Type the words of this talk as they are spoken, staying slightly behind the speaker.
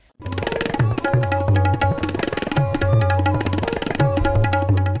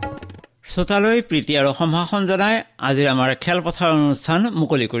শ্ৰোতালৈ প্ৰীতি আৰু সম্ভাষণ জনাই আজিৰ আমাৰ খেলপথাৰ অনুষ্ঠান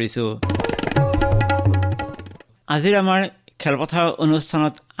মুকলি কৰিছো। আজিৰ আমাৰ খেলপথাৰ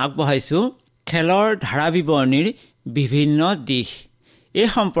অনুষ্ঠানত আগবঢ়াইছো খেলৰ ধাৰা বিৱৰণীৰ বিভিন্ন দিশ। এই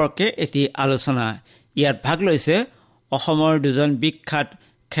সম্পৰ্কে এটি আলোচনা। ইয়াত ভাগ লৈছে অসমৰ দুজন বিখ্যাত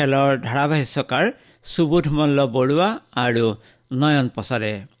খেলৰ ধাৰাভাষ্যকাৰ সুবোধ মল্ল বৰুৱা আৰু নয়ন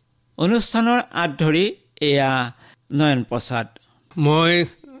প্ৰসাদে। অনুষ্ঠানৰ আঁত ধৰি এয়া নয়ন প্ৰসাদ। মই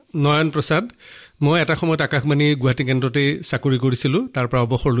নয়ন প্ৰসাদ। মই এটা সময়ত আকাশবাণী গুৱাহাটী কেন্দ্ৰতে চাকৰি কৰিছিলোঁ, তাৰ পৰা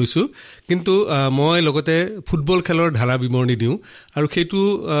অৱসৰ লৈছোঁ। কিন্তু মই লগতে ফুটবল খেলৰ ধাৰা বিৱৰণী দিওঁ। আৰু সেইটো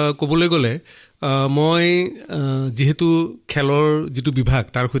ক'বলৈ গ'লে মই যিহেতু খেলৰ যিটো বিভাগ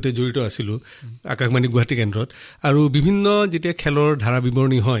তাৰ সৈতে জড়িত আছিলোঁ আকাশবাণী গুৱাহাটী কেন্দ্ৰত, আৰু বিভিন্ন যেতিয়া খেলৰ ধাৰা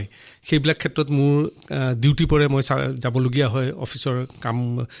বিৱৰণী হয় সেইবিলাক ক্ষেত্ৰত মোৰ ডিউটি পৰে, মই যাবলগীয়া হয় অফিচৰ কাম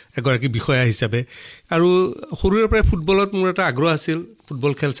এগৰাকী বিষয়া হিচাপে। আৰু সৰুৰে পৰাই ফুটবলত মোৰ এটা আগ্ৰহ আছিল,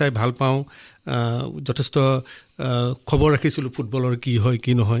 ফুটবল খেল চাই ভাল পাওঁ, যথেষ্ট খবৰ ৰাখিছিলোঁ ফুটবলৰ কি হয়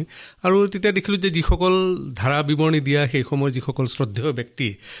কি নহয়। আৰু তেতিয়া দেখিলোঁ যে যিসকল ধাৰা বিৱৰণী দিয়া সেই সময়ৰ যিসকল শ্ৰদ্ধেয় ব্যক্তি,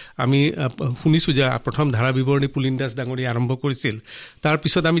 আমি শুনিছোঁ যে প্ৰথম ধাৰা বিৱৰণী পুলিন দাস ডাঙৰীয়া আৰম্ভ কৰিছিল।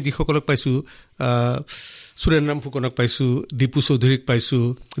 তাৰপিছত আমি যিসকলক পাইছোঁ, সুৰেন্দ্ৰাম ফুকনক পাইছোঁ, দীপু চৌধুৰীক পাইছোঁ,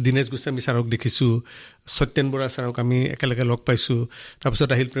 দীনেশ গোস্বামী ছাৰক দেখিছোঁ, সত্যেন বৰা ছাৰক আমি একেলগে লগ পাইছোঁ। তাৰপিছত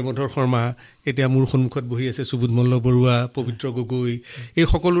আহিল প্ৰেমধৰ শৰ্মা, এতিয়া মোৰ সন্মুখত বহি আছে সুবোধ মল্ল বৰুৱা, পবিত্ৰ গগৈ। এই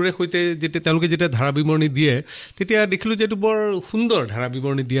সকলোৰে সৈতে তেওঁলোকে যেতিয়া ধাৰা বিৱৰণী দিয়ে তেতিয়া দেখিলোঁ যে এইটো বৰ সুন্দৰ ধাৰা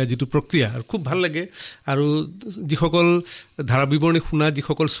বিৱৰণী দিয়া যিটো প্ৰক্ৰিয়া, খুব ভাল লাগে। আৰু যিসকল ধাৰা বিৱৰণী শুনা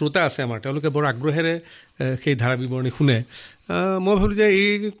যিসকল শ্ৰোতা আছে আমাৰ, তেওঁলোকে বৰ আগ্ৰহেৰে সেই ধাৰা বিৱৰণী শুনে। মই ভাবোঁ যে এই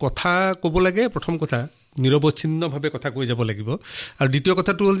কথা ক'ব লাগে, প্ৰথম কথা নিৰৱচ্ছিন্নভাৱে কথা কৈ যাব লাগিব। আৰু দ্বিতীয়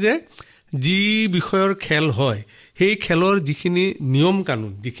কথাটো হ'ল যে যি বিষয়ৰ খেল হয় সেই খেলৰ যিখিনি নিয়ম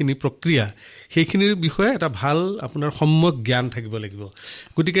কানুন, যিখিনি প্ৰক্ৰিয়া, সেইখিনিৰ বিষয়ে এটা ভাল আপোনাৰ সম্যক জ্ঞান থাকিব লাগিব।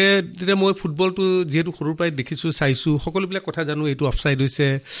 গতিকে তেতিয়া মই ফুটবলটো যিহেতু সৰুৰ পৰাই দেখিছোঁ, চাইছোঁ, সকলোবিলাক কথা জানো, এইটো অফছাইড হৈছে,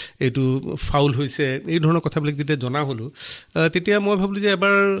 এইটো ফাউল হৈছে, এই ধৰণৰ কথাবিলাক যেতিয়া জনা হ'লোঁ, তেতিয়া মই ভাবিলোঁ যে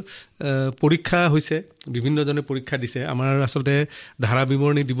এবাৰ পৰীক্ষা হৈছে, বিভিন্নজনে পৰীক্ষা দিছে। আমাৰ আচলতে ধাৰা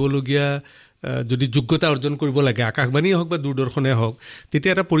বিৱৰণী দিবলগীয়া যদি যোগ্যতা অৰ্জন কৰিব লাগে, আকাশবাণীয়ে হওক বা দূৰদৰ্শনে হওক,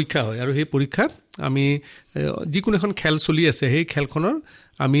 তেতিয়া এটা পৰীক্ষা হয়। আৰু সেই পৰীক্ষাত আমি যিকোনো এখন খেল চলি আছে সেই খেলখনৰ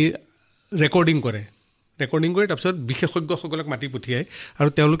আমি ৰেকৰ্ডিং কৰি তাৰপিছত বিশেষজ্ঞসকলক মাতি পঠিয়াই, আৰু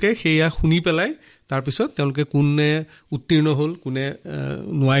তেওঁলোকে সেয়া শুনি পেলাই তাৰপিছত তেওঁলোকে কোনে উত্তীৰ্ণ হ'ল, কোনে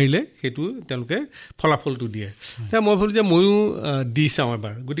নোৱাৰিলে, সেইটো তেওঁলোকে ফলাফলটো দিয়ে। এতিয়া মই ভাবোঁ যে ময়ো দি চাওঁ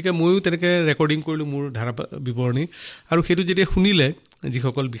এবাৰ। গতিকে ময়ো তেনেকৈ ৰেকৰ্ডিং কৰিলোঁ মোৰ ধাৰা বিৱৰণী। আৰু সেইটো যেতিয়া শুনিলে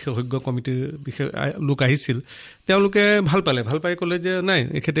যিসকল বিশেষজ্ঞ কমিটিৰ লোক আহিছিল, তেওঁলোকে ভাল পাই ক'লে যে নাই,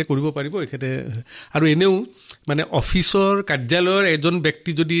 এখেতে কৰিব পাৰিব, এখেতে। আৰু এনেও মানে অফিচৰ কাৰ্যালয়ৰ এজন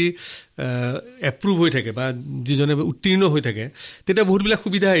ব্যক্তি যদি এপ্ৰুভ হৈ থাকে বা যিজনে উত্তীৰ্ণ হৈ থাকে, তেতিয়া বহুতবিলাক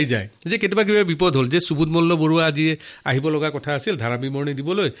সুবিধা আহি যায়। যে কেতিয়াবা কিবা বিপদ হ'ল, যে সুবোধ মল্ল বৰুৱা আজি আহিব লগা কথা আছিল ধাৰা বিৱৰণী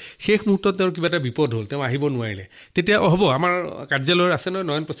দিবলৈ, শেষ মুহূৰ্তত তেওঁৰ কিবা এটা বিপদ হ'ল, তেওঁ আহিব নোৱাৰিলে, তেতিয়া হ'ব আমাৰ কাৰ্যালয়ৰ আছে নহয়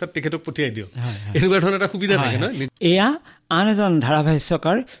নয়ন প্ৰসাদ, তেখেতক পঠিয়াই দিয়ক, এনেকুৱা ধৰণৰ এটা সুবিধা থাকে নহয়। এয়া আন এজন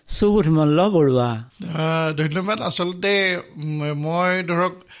ধাৰাভাষ্যকাৰ সুবোধ মল্ল বৰুৱা। ধন্যবাদ। আচলতে মই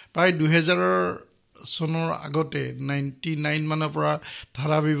ধৰক প্ৰায় 2000 চনৰ আগতে 99 মানৰ পৰা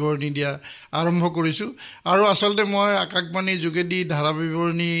ধাৰা বিৱৰণী দিয়া আৰম্ভ কৰিছোঁ। আৰু আচলতে মই আকাশবাণীৰ যোগেদি ধাৰা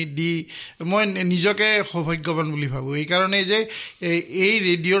বিৱৰণী দি মই নিজকে সৌভাগ্যৱান বুলি ভাবোঁ। এইকাৰণেই যে এই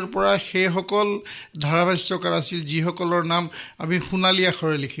ৰেডিঅ'ৰ পৰা সেইসকল ধাৰাভাষ্যকাৰ আছিল যিসকলৰ নাম আমি সোণালী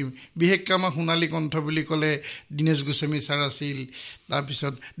আখৰে লিখিম। বিশেষকৈ আমাৰ সোণালী কণ্ঠ বুলি ক'লে দীনেশ গোস্বামী ছাৰ আছিল,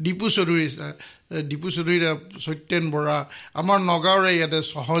 তাৰপিছত দীপু চৌধুৰী, সত্যেন বৰা, আমাৰ নগাঁৱৰে ইয়াতে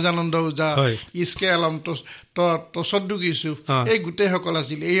সহজানন্দ ওজা, ইস্কে আলম, তছদ্দুক ইউছুফ, এই গোটেইসকল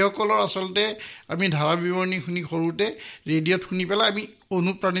আছিল। এইসকলৰ আচলতে আমি ধাৰা বিৱৰণী শুনি সৰুতে ৰেডিঅ'ত শুনি পেলাই আমি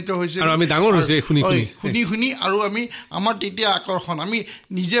অনুপ্ৰাণিত হৈছিলোঁ, আমি ডাঙৰ হৈছে শুনি। আৰু আমাৰ তেতিয়া আকৰ্ষণ, আমি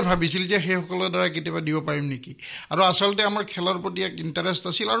নিজে ভাবিছিলোঁ যে সেইসকলৰ দ্বাৰা কেতিয়াবা দিব পাৰিম নেকি। আৰু আচলতে আমাৰ খেলৰ প্ৰতি এক ইণ্টাৰেষ্ট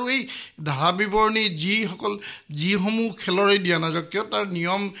আছিল। আৰু এই ধাৰা বিৱৰণী যিসমূহ খেলৰে দিয়া নাযাওক কিয়, তাৰ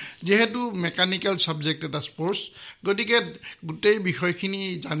নিয়ম, যিহেতু মেকানিকেল ছাবজেক্ট এটা স্পৰ্টছ, গতিকে গোটেই বিষয়খিনি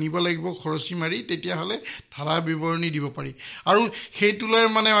জানিব লাগিব খৰচি মাৰি, তেতিয়াহ'লে ধাৰা বিৱৰণী দিব পাৰি। আৰু সেইটোলৈ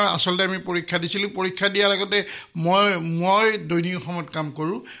মানে আচলতে আমি পৰীক্ষা দিছিলোঁ। পৰীক্ষা দিয়াৰ আগতে মই দৈনিক অসমত কাম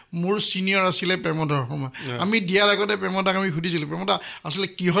কৰোঁ, মোৰ ছিনিয়ৰ আছিলে প্ৰেমধৰ শৰ্মা। আমি দিয়াৰ আগতে প্ৰেমদাক আমি সুধিছিলোঁ, প্ৰেমদা আচলতে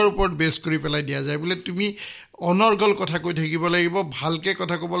কিহৰ ওপৰত বেছ কৰি পেলাই দিয়া যায়? বোলে তুমি অনৰ্গল কথা কৈ থাকিব লাগিব, ভালকৈ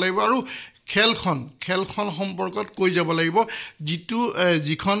কথা ক'ব লাগিব, আৰু খেলখন সম্পৰ্কত কৈ যাব লাগিব,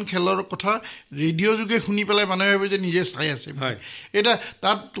 যিখন খেলৰ কথা ৰেডিঅ' যোগে শুনি পেলাই মানুহে ভাবে যে নিজে চাই আছে। এতিয়া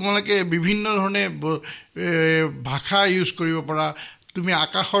তাত তোমালোকে বিভিন্ন ধৰণে ভাষা ইউজ কৰিব পাৰা, তুমি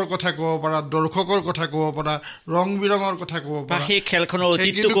আকাশৰ কথা ক'ব পাৰা, দৰ্শকৰ কথা ক'ব পাৰা, ৰং বিৰঙৰ কথা ক'ব পাৰা, সেই খেলখন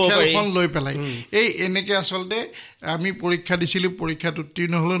লৈ পেলাই এই এনেকৈ আচলতে আমি পৰীক্ষা দিছিলোঁ। পৰীক্ষাত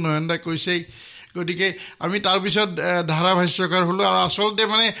উত্তীৰ্ণ হ'লোঁ, নয়নদাই কৈছেই। গতিকে আমি তাৰপিছত ধাৰাভাষ্যকাৰ হ'লোঁ। আৰু আচলতে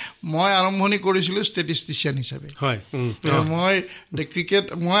মানে মই আৰম্ভণি কৰিছিলোঁ ষ্টেটিষ্টিচিয়ান হিচাপে।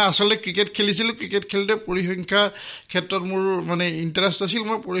 মই আচলতে ক্ৰিকেট খেলিছিলোঁ। ক্ৰিকেট খেলোঁতে পৰিসংখ্যাৰ ক্ষেত্ৰত মোৰ মানে ইণ্টাৰেষ্ট আছিল।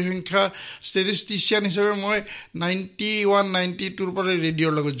 মই পৰিসংখ্যা ষ্টেটিষ্টিচিয়ান হিচাপে মই 91-92 পৰা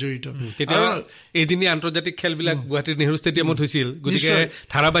ৰেডিঅ'ৰ লগত জড়িত। এদিনীয়া আন্তৰ্জাতিক খেলবিলাক গুৱাহাটীৰ নেহৰু ষ্টেডিয়ামত হৈছিল। গতিকে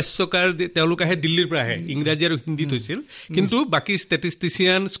ধাৰাভাষ্যকাৰ তেওঁলোক আহে দিল্লীৰ পৰা আহে, ইংৰাজী আৰু হিন্দীত হৈছিল। কিন্তু বাকী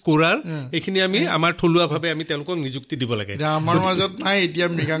ষ্টেটিষ্টিচিয়ান, স্ক'ৰাৰ এইখিনি আমি আমাৰ থলুৱাভাৱে আমি তেওঁলোকক নিযুক্তি দিব লাগে। আমাৰ মাজত নাই এতিয়া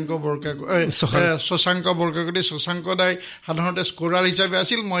মৃগাংক শশাংক বৰকাকতি। শশাংক দাই সাধাৰণতে স্ক'ৰাৰ হিচাপে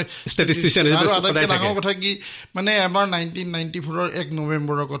আছিল, মই ষ্টেটিষ্টিচিয়ান। আৰু আটাইতকৈ ডাঙৰ কথা কি মানে এবাৰ 1994 1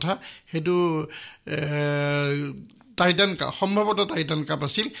 নৱেম্বৰৰ কথা, সেইটো টাইটান কাপ, সম্ভৱতঃ টাইটান কাপ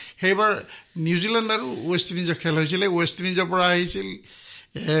আছিল। সেইবাৰ নিউজিলেণ্ড আৰু ৱেষ্ট ইণ্ডিজৰ খেল হৈছিলে। ৱেষ্ট ইণ্ডিজৰ পৰা আহিছিল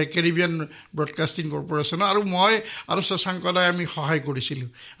কেৰিবিয়ান ব্ৰডকাষ্টিং কৰ্পৰেশ্যনৰ, আৰু মই আৰু শশাংক দাই আমি সহায় কৰিছিলোঁ।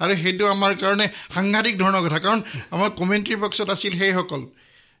 আৰু সেইটো আমাৰ কাৰণে সাংঘাতিক ধৰণৰ কথা, কাৰণ আমাৰ কমেণ্ট্ৰি বক্সত আছিল সেইসকল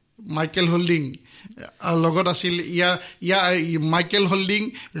মাইকেল হল্ডিং, লগত আছিল মাইকেল হল্ডিং,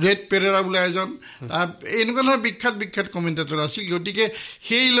 ৰেড পেৰেৰা বোলে এজন, এনেকুৱা ধৰণৰ বিখ্যাত কমেণ্টেটৰ আছিল। গতিকে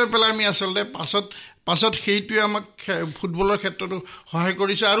সেই লৈ পেলাই আমি আচলতে পাছত সেইটোৱে আমাক ফুটবলৰ ক্ষেত্ৰতো সহায়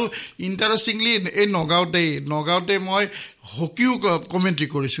কৰিছে। আৰু ইণ্টাৰেষ্টিংলি এই নগাঁৱতে মই হকীও কমেণ্ট্ৰি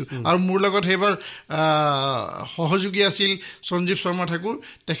কৰিছোঁ। আৰু মোৰ লগত সেইবাৰ সহযোগী আছিল সঞ্জীৱ শৰ্মা ঠাকুৰ।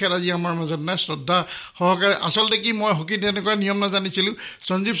 তেখেত আজি আমাৰ মাজত নাই, শ্ৰদ্ধা সহকাৰে। আচলতে কি মই হকীত তেনেকুৱা নিয়ম নাজানিছিলোঁ।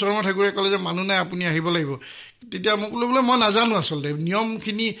 সঞ্জীৱ শৰ্মা ঠাকুৰে ক'লে যে মানুহ নাই, আপুনি আহিব লাগিব। তেতিয়া মোক বোলে মই নাজানো আচলতে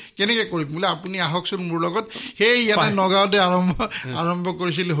নিয়মখিনি কেনেকৈ কৰিম, বোলে আপুনি আহকচোন মোৰ লগত। সেই ইয়াতে নগাঁৱতে আৰম্ভ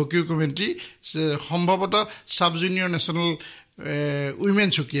কৰিছিলোঁ হকীৰ কমেণ্ট্ৰি। সম্ভৱতঃ sub junior national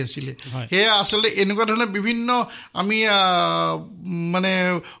women's hockey আছিলে। সেয়া আচলতে এনেকুৱা ধৰণৰ বিভিন্ন আমি মানে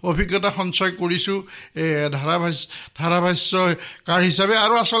অভিজ্ঞতা সঞ্চয় কৰিছোঁ ধাৰাভাষ্যকাৰ হিচাপে।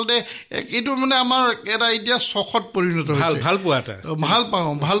 আৰু আচলতে এইটো মানে আমাৰ এটা এতিয়া চখত পৰিণত হৈছে। ভাল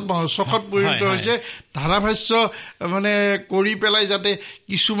পাওঁ চখত পৰিণত হৈছে। ধাৰাভাষ্য মানে কৰি পেলাই যাতে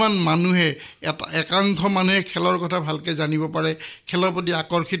কিছুমান মানুহে, একাংশ মানুহে খেলৰ কথা ভালকৈ জানিব পাৰে, খেলৰ প্ৰতি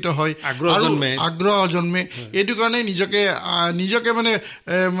আকৰ্ষিত হয়, আগ্ৰহ জন্মে। এইটো কাৰণে নিজকে মানে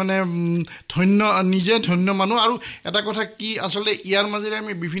নিজে ধন্য মানুহ। আৰু এটা কথা কি আচলতে ইয়াৰ মাজেৰে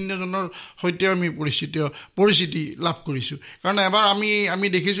আমি বিভিন্নজনৰ সৈতে আমি পৰিচিতি লাভ কৰিছোঁ। কাৰণ এবাৰ আমি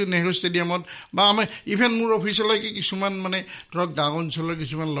দেখিছোঁ নেহৰু ষ্টেডিয়ামত বা আমাৰ ইভেন মোৰ অফিচলৈকে কিছুমান মানে ধৰক গাঁও অঞ্চলৰ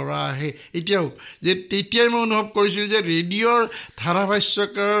কিছুমান ল'ৰা আহে এতিয়াও, যে তেতিয়াই মই অনুভৱ কৰিছোঁ যে ৰেডিঅ'ৰ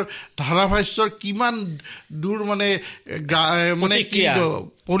ধাৰাভাষ্যৰ কিমান দূৰ মানে কি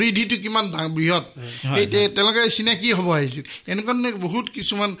পৰিধিটো কিমান বৃহৎ, তেওঁলোকে চিনাকি হ'ব আহিছিল। এনেকুৱা ধৰণে বহুত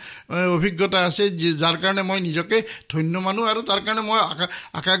কিছুমান অভিজ্ঞতা আছে যাৰ কাৰণে মই নিজকে ধন্য মানো। আৰু তাৰ কাৰণে মই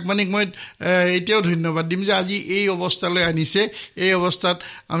আকাশবাণীক মই এতিয়াও ধন্যবাদ দিম যে আজি এই অৱস্থালৈ আনিছে। এই অৱস্থাত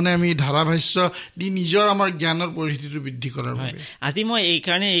মানে আমি ধাৰাভাষ্য দি নিজৰ আমাৰ জ্ঞানৰ পৰিধিটো বৃদ্ধি কৰাৰ বাবে আজি মই এই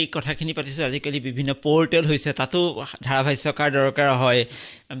কাৰণে এই কথাখিনি পাতিছোঁ। আজিকালি বিভিন্ন পৰ্টেল হৈছে, তাতো ধাৰাভাষ্যকাৰ দৰকাৰ হয়,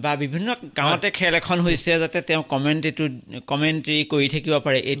 বা বিভিন্ন গাঁৱতে খেল এখন হৈছে যাতে তেওঁ কমেণ্ট্ৰি কৰি থাকিব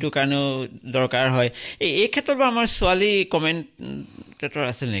পাৰে, এইটো কাৰণেও দৰকাৰ হয়। এই ক্ষেত্ৰত বা আমাৰ ছোৱালী কমেণ্টেটৰ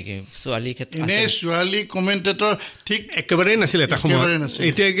আছিল নেকি? ছোৱালী কমেণ্টেটৰ ঠিক একেবাৰেই নাছিল এটা সময়ত।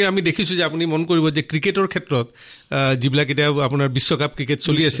 এতিয়া আমি দেখিছোঁ যে আপুনি মন কৰিব যে ক্ৰিকেটৰ ক্ষেত্ৰত যিবিলাক এতিয়া আপোনাৰ বিশ্বকাপ ক্ৰিকেট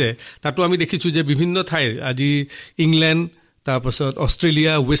চলি আছে, তাতো আমি দেখিছোঁ যে বিভিন্ন ঠাইৰ আজি ইংলেণ্ড, তাৰপাছত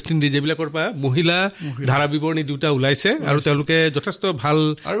অষ্ট্ৰেলিয়া, ৱেষ্ট ইণ্ডিজ এইবিলাকৰ পৰা মহিলা ধাৰাবিৱৰণী দুটা ওলাইছে আৰু তেওঁলোকে যথেষ্ট ভাল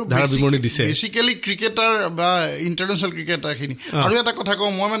ধাৰাবিৱৰণী দিছে। বেচিকেলি ক্ৰিকেটাৰ বা ইণ্টাৰনেশ্যনেল ক্ৰিকেটাৰখিনি। আৰু এটা কথা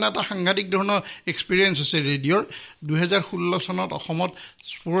কওঁ, মই মানে এটা সাংঘাতিক ধৰণৰ এক্সপিৰিয়েঞ্চ আছে ৰেডিঅ'ৰ। 2016 চনত অসমত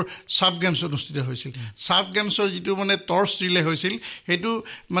ছাব গেমছ অনুষ্ঠিত হৈছিল। ছাব গেমছৰ যিটো মানে টৰ্চ ৰিলে হৈছিল, সেইটো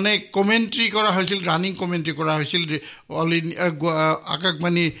মানে কমেণ্ট্ৰি কৰা হৈছিল, ৰানিং কমেণ্ট্ৰি কৰা হৈছিল অল ইণ্ডিয়া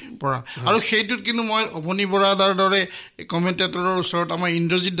আকাশবাণীৰ পৰা। আৰু সেইটোত কিন্তু মই অৱনী বৰাদাৰ দৰে কমেণ্টেটৰৰ ওচৰত, আমাৰ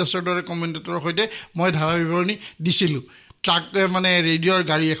ইন্দ্ৰজিৎ দাসৰ দৰে কমেণ্টেটৰৰ সৈতে মই ধাৰাবিৱৰণী দিছিলোঁ। ট্ৰাক মানে ৰেডিঅ'ৰ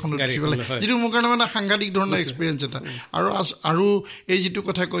গাড়ী এখনত উঠিবলৈ, যিটো মোৰ কাৰণে মানে সাংঘাতিক ধৰণৰ এক্সপিৰিয়েঞ্চ এটা। আৰু এই যিটো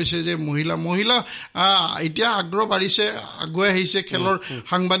কথা কৈছে যে মহিলা এতিয়া আগ্ৰহ বাঢ়িছে, আগুৱাই আহিছে, খেলৰ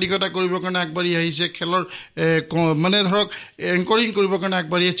সাংবাদিকতা কৰিবৰ কাৰণে আগবাঢ়ি আহিছে, খেলৰ মানে ধৰক এংকৰিং কৰিবৰ কাৰণে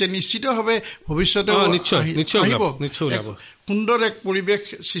আগবাঢ়ি আহিছে। নিশ্চিতভাৱে ভৱিষ্যতে আহিব, সুন্দৰ এক পৰিৱেশ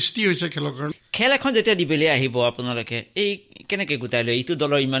সৃষ্টি হৈছে খেলৰ কাৰণে। খেল এখন যেতিয়া দিবলৈ আহিব আপোনালোকে এই কেনেকৈ গোটাই লয় ইটো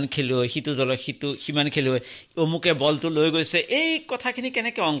দলৰ ইমান খেলুৱৈ সিটো দলৰ সিমান খেলুৱৈ অমুকে বলটো লৈ গৈছে এই কথাখিনি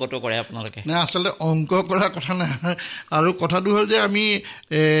কেনেকৈ অংকটো কৰে আপোনালোকে? নাই আচলতে অংক কৰা কথা নাই আৰু কথাটো হ'ল যে আমি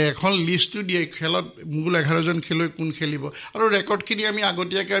এখন লিষ্টটো দিয়ে খেলত মূল 11জন খেলুৱৈ কোন খেলিব আৰু ৰেকৰ্ডখিনি আমি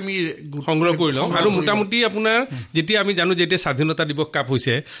আগতীয়াকৈ আমি সংগ্ৰহ কৰি লওঁ আৰু মোটামুটি আপোনাৰ যেতিয়া আমি জানো যে এতিয়া স্বাধীনতা দিৱস কাপ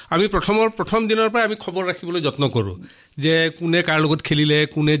হৈছে আমি প্ৰথম দিনৰ পৰা আমি খবৰ ৰাখিবলৈ যত্ন কৰোঁ যে কোনে কাৰ লগত খেলিলে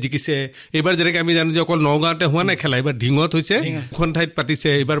কোনে জিকিছে। এইবাৰ যেনেকৈ আমি জানো যে অকল নগাঁৱতে হোৱা নাই খেলা, এইবাৰ ঢিঙত হৈছে, এখন ঠাইত পাতিছে,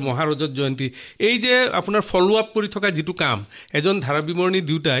 এইবাৰ মহাৰজত জয়ন্তী। এই যে আপোনাৰ ফ'ল' আপ কৰি থকা যিটো কাম এজন ধাৰাবিৱৰণী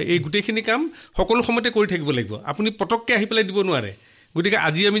দুয়োটাই এই গোটেইখিনি কাম সকলো সময়তে কৰি থাকিব লাগিব, আপুনি পটককৈ আহি পেলাই দিব নোৱাৰে। গতিকে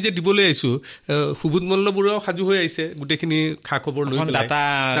আজি আমি যে দিবলৈ আহিছোঁ সুবোধ মল্ল বৰুৱাও সাজু হৈ আহিছে গোটেইখিনি খা খবৰ লৈ পেলাই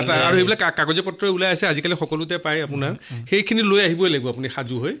আৰু এইবিলাক কাগজে পত্ৰ ওলাই আছে আজিকালি সকলোতে পায় আপোনাৰ, সেইখিনি লৈ আহিবই লাগিব আপুনি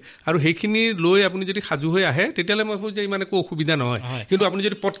সাজু হৈ। আৰু সেইখিনি লৈ আপুনি যদি সাজু হৈ আহে তেতিয়াহ'লে মই ভাবোঁ যে ইমান একো অসুবিধা নহয়। কিন্তু আপুনি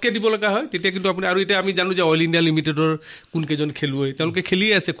যদি পটকৈ দিব লগা হয় তেতিয়া কিন্তু আপুনি, আৰু এতিয়া আমি জানো যে অইল ইণ্ডিয়া লিমিটেডৰ কোনকেইজন খেলুৱৈ তেওঁলোকে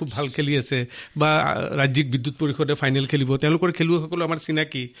খেলিয়ে আছে, খুব ভাল খেলি আছে, বা ৰাজ্যিক বিদ্যুৎ পৰিষদে ফাইনেল খেলিব, তেওঁলোকৰ খেলুৱৈসকলো আমাৰ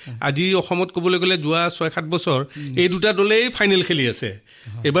চিনাকি। আজি অসমত ক'বলৈ গ'লে যোৱা 6-7 বছৰ এই দুটা দলেই ফাইনেল খেলি আছে।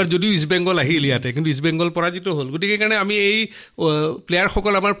 এবাৰ যদিও ইষ্ট বেংগল আহিল ইয়াতে, কিন্তু ইষ্ট বেংগল পৰাজিত হ'ল। গতিকে কাৰণে আমি এই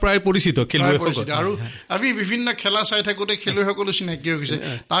প্লেয়াৰসকল আমাৰ প্ৰায় পৰিচিত খেলুৱৈসকল, আৰু আমি বিভিন্ন খেলা চাই থাকোঁতে খেলুৱৈসকলো চিনাকি হৈ গৈছে।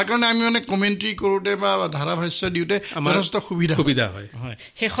 তাৰ কাৰণে আমি মানে কমেণ্ট্ৰি কৰোঁতে বা ধাৰাভাষ্য দিওঁতে যথেষ্ট সুবিধা হয়।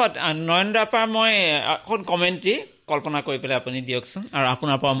 শেষত নয়নদাৰ পৰা মই এখন কমেণ্ট্ৰি কল্পনা কৰি পেলাই আপুনি দিয়কচোন আৰু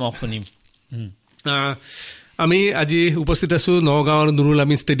আপোনাৰ পৰা মই শুনিম। আমি আজি উপস্থিত আছোঁ নগাঁৱৰ নুৰুল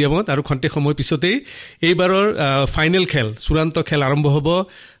আমিন ষ্টেডিয়ামত, আৰু খন্তেক সময় পিছতেই এইবাৰৰ ফাইনেল খেল, চূড়ান্ত খেল আৰম্ভ হ'ব।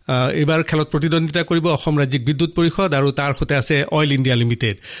 এইবাৰ খেলত প্ৰতিদ্বন্দ্বিতা কৰিব অসম ৰাজ্যিক বিদ্যুৎ পৰিষদ আৰু তাৰ সৈতে আছে অইল ইণ্ডিয়া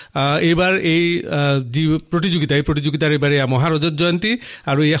লিমিটেড। এইবাৰ এই যি প্ৰতিযোগিতা, এই প্ৰতিযোগিতাৰ এইবাৰ এয়া মহাৰজত জয়ন্তী,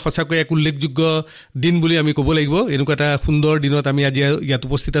 আৰু এয়া সঁচাকৈ এক উল্লেখযোগ্য দিন বুলি আমি ক'ব লাগিব। এনেকুৱা এটা সুন্দৰ দিনত আমি আজি ইয়াত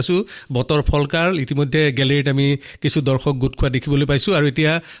উপস্থিত আছোঁ। বতৰ ফলকাৰ, ইতিমধ্যে গেলেৰীত আমি কিছু দৰ্শক গোট খোৱা দেখিবলৈ পাইছোঁ। আৰু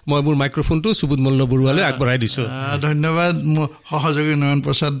এতিয়া মই মোৰ মাইক্ৰফোনটো সুবোধ মল্ল বৰুৱালৈ আগবঢ়াই দিছোঁ। ধন্যবাদ মোৰ সহযোগী নয়ন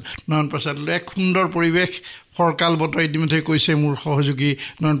প্ৰসাদলৈ। এক সুন্দৰ পৰিৱেশ, ফৰকাল বতৰ ইতিমধ্যে কৈছে মোৰ সহযোগী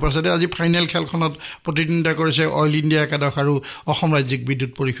নয়ন প্ৰসাদে। আজি ফাইনেল খেলখনত প্ৰতিদ্বন্দ্বিতা কৰিছে অইল ইণ্ডিয়া একাদশ আৰু অসম ৰাজ্যিক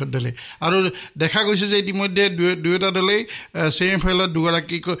বিদ্যুৎ পৰিষদ দলে। আৰু দেখা গৈছে যে ইতিমধ্যে দুয়োটা দলেই ছেমি ফাইনেলত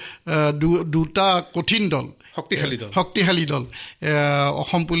দুটা কঠিন দল, শক্তিশালী দল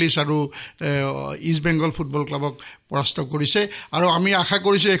অসম পুলিচ আৰু ইষ্ট বেংগল ফুটবল ক্লাবক পৰাস্ত কৰিছে। আৰু আমি আশা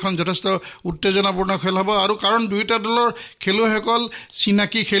কৰিছোঁ এইখন যথেষ্ট উত্তেজনাপূৰ্ণ খেল হ'ব, আৰু কাৰণ দুয়োটা দলৰ খেলুৱৈসকল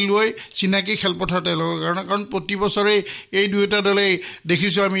চিনাকি খেলুৱৈ, চিনাকি খেলপথাৰ তেওঁলোকৰ কাৰণে। কাৰণ প্ৰতি বছৰেই এই দুয়োটা দলেই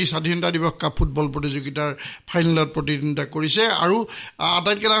দেখিছোঁ আমি স্বাধীনতা দিৱস কাপ ফুটবল প্ৰতিযোগিতাৰ ফাইনেলত প্ৰতিদ্বন্দ্বিতা কৰিছে। আৰু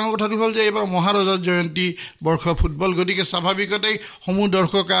আটাইতকৈ ডাঙৰ কথাটো হ'ল যে এইবাৰ মহাৰজত জয়ন্তী বৰ্ষ ফুটবল, গতিকে স্বাভাৱিকতেই সমূহ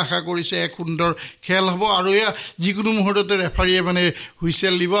দৰ্শকে আশা কৰিছে এক সুন্দৰ খেল হ'ব। আৰু এয়া যিকোনো মুহূৰ্ততে ৰেফাৰীয়ে মানে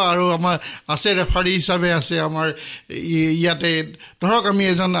হুইচেল দিব, আৰু আমাৰ আছে ৰেফাৰী হিচাপে আছে আমাৰ ইয়াতে ধৰক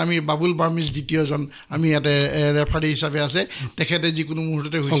আমি বাবুল বাৰ্মিজ দ্বিতীয়জন আমি ইয়াতে ৰেফাৰী হিচাপে আছে, তেখেতে যিকোনো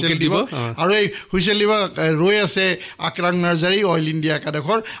মুহূৰ্ততে হুইচেল দিব। আৰু এই হুইচেল দিব ৰৈ আছে আক্ৰাং নাৰ্জাৰী অইল ইণ্ডিয়া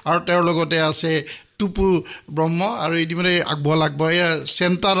একাদশৰ, আৰু তেওঁৰ লগতে আছে টুপু ব্ৰহ্ম। আৰু ইতিমধ্যে আগবঢ়াই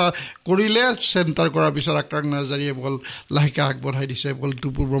চেণ্টাৰ কৰিলে, চেণ্টাৰ কৰাৰ পিছত আক্ৰাং নাৰ্জাৰীয়ে বল লাহেকৈ আগবঢ়াই দিছে বল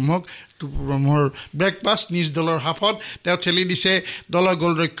টুপু ব্ৰহ্মক। টুপু ব্ৰহ্মৰ ব্ৰেকপাছ নিজ দলৰ হাফত তেওঁ ঠেলি দিছে দলৰ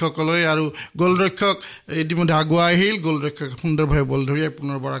গ'লৰক্ষকলৈ, আৰু গ'লৰক্ষক ইতিমধ্যে আগুৱাই আহিল। গ'লৰক্ষক সুন্দৰভাৱে বল ধৰিয়াই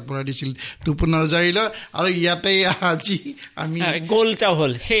পুনৰবাৰ আগবঢ়াই দিছিল টুপু নাৰ্জাৰীলৈ। আৰু ইয়াতে আজি আমি গ'ল এটা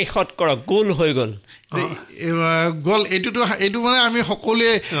হ'ল, শেষত কৰক গ'ল হৈ গ'ল। গ'ল এইটো মানে আমি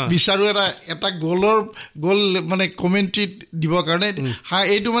সকলোৱে বিচাৰোঁ এটা গ'ল মানে কমেণ্ট্ৰিত দিবৰ কাৰণে।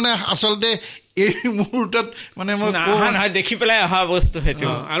 এইটো মানে আচলতে এই মুহূৰ্তত মানে মই দেখি পেলাই অহা বস্তু সেইটো।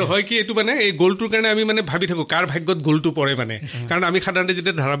 আৰু হয় কি, এইটো মানে এই গ'লটোৰ কাৰণে আমি মানে ভাবি থাকোঁ কাৰ ভাগ্যত গ'লটো পৰে মানে। কাৰণ আমি সাধাৰণতে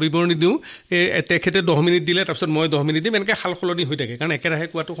যেতিয়া ধাৰা বিৱৰণী দিওঁ, তেখেতে 10 মিনিট দিলে, তাৰপিছত মই 10 মিনিট দিম, এনেকৈ সাল সলনি হৈ থাকে, কাৰণ একেৰাহে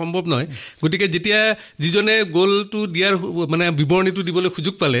কোৱাটো সম্ভৱ নহয়। গতিকে যেতিয়া যিজনে গ'লটো দিয়াৰ মানে বিৱৰণীটো দিবলৈ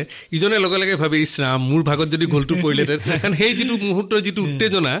সুযোগ পালে, ইজনে লগে লগে ভাবে ইছৰাম মোৰ ভাগত যদি গ'লটো পৰিলেহেঁতেন। কাৰণ সেই যিটো মুহূৰ্তৰ যিটো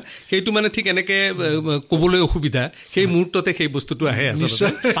উত্তেজনা, সেইটো মানে ঠিক এনেকৈ ক'বলৈ অসুবিধা, সেই মুহূৰ্ততে সেই বস্তুটো আহে আচলতে।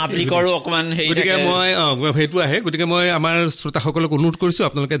 পাব্লিকৰো অকণমান গতিকে মই সেইটো আহে। গতিকে মই আমাৰ শ্ৰোতাসকলক অনুৰোধ কৰিছোঁ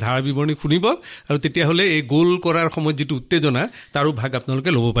আপোনালোকে ধাৰা বিৱৰণী শুনিব, আৰু তেতিয়াহ'লে এই গ'ল কৰাৰ সময়ত যিটো উত্তেজনা তাৰো ভাগ আপোনালোকে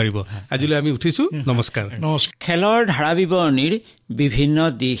ল'ব পাৰিব। আজিলৈ আমি উঠিছোঁ। নমস্কাৰ। খেলৰ ধাৰা বিৱৰণীৰ বিভিন্ন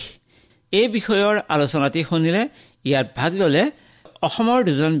দিশ, এই বিষয়ৰ আলোচনাটি শুনিলে ইয়াত ভাগ ল'লে অসমৰ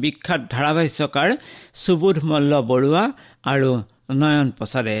দুজন বিখ্যাত ধাৰাভাষ্যকাৰ সুবোধ মল্ল বৰুৱা আৰু নয়ন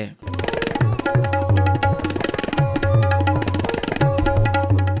প্ৰসাদে।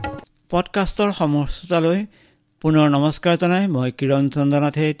 পডকাষ্টৰ সমস্তলৈ পুনৰ নমস্কাৰ জনাই মই কিৰণ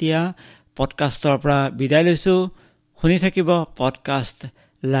চন্দ্ৰনাথে এতিয়া পডকাষ্টৰ পৰা বিদায় লৈছোঁ। শুনি থাকিব পডকাষ্ট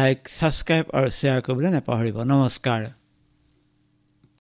লাইক, ছাবস্ক্ৰাইব আৰু শ্বেয়াৰ কৰিবলৈ নাপাহৰিব। নমস্কাৰ।